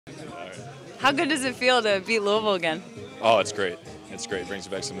How good does it feel to beat Louisville again? Oh, it's great. It's great. It brings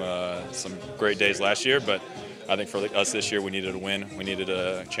back some great days last year, but I think for us this year, we needed a win. We needed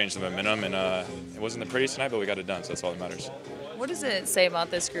to change the momentum, and it wasn't the prettiest tonight, but we got it done, so that's all that matters. What does it say about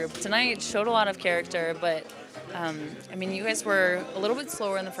this group? Tonight showed a lot of character, but I mean, you guys were a little bit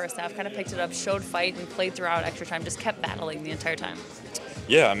slower in the first half, kind of picked it up, showed fight, and played throughout extra time, just kept battling the entire time.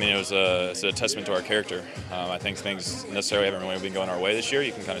 Yeah, I mean, it's a testament to our character. I think things necessarily haven't really been going our way this year.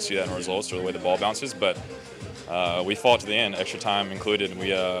 You can kind of see that in our results or the way the ball bounces, but we fought to the end, extra time included.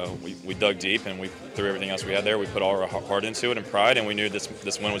 We dug deep and we threw everything else we had there. We put all our heart into it and pride, and we knew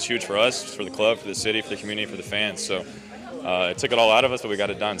this win was huge for us, for the club, for the city, for the community, for the fans. So it took it all out of us, but we got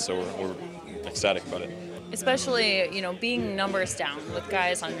it done. So we're ecstatic about it. Especially, being numbers down with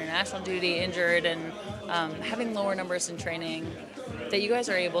guys on international duty, injured, and having lower numbers in training, that you guys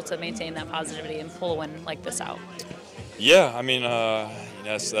are able to maintain that positivity and pull a win like this out. Yeah, I mean,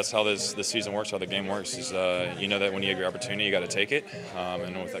 that's how this season works, how the game works. Is you know that when you have your opportunity, you got to take it.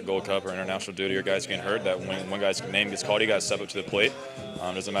 And with that Gold Cup or international duty, or guys getting hurt, that when one guy's name gets called, you got to step up to the plate.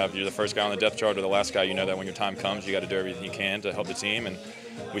 Doesn't matter if you're the first guy on the depth chart or the last guy. You know that when your time comes, you got to do everything you can to help the team. And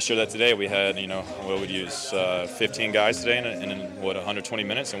we showed that today. We had, what would use 15 guys today in 120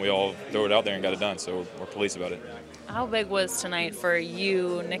 minutes, and we all threw it out there and got it done. So we're pleased about it. How big was tonight for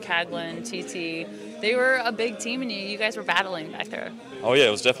you, Nick Haglund, TT? They were a big team, and you guys were battling back there. Oh, yeah,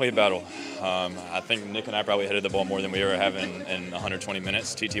 it was definitely a battle. I think Nick and I probably headed the ball more than we ever have in 120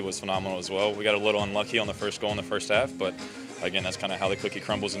 minutes. TT was phenomenal as well. We got a little unlucky on the first goal in the first half, but again, that's kind of how the cookie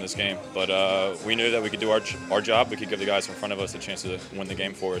crumbles in this game. But we knew that we could do our job. We could give the guys in front of us a chance to win the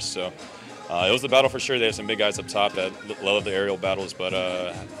game for us. So it was the battle for sure. They have some big guys up top that love the aerial battles, but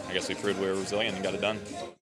I guess we proved we were resilient and got it done.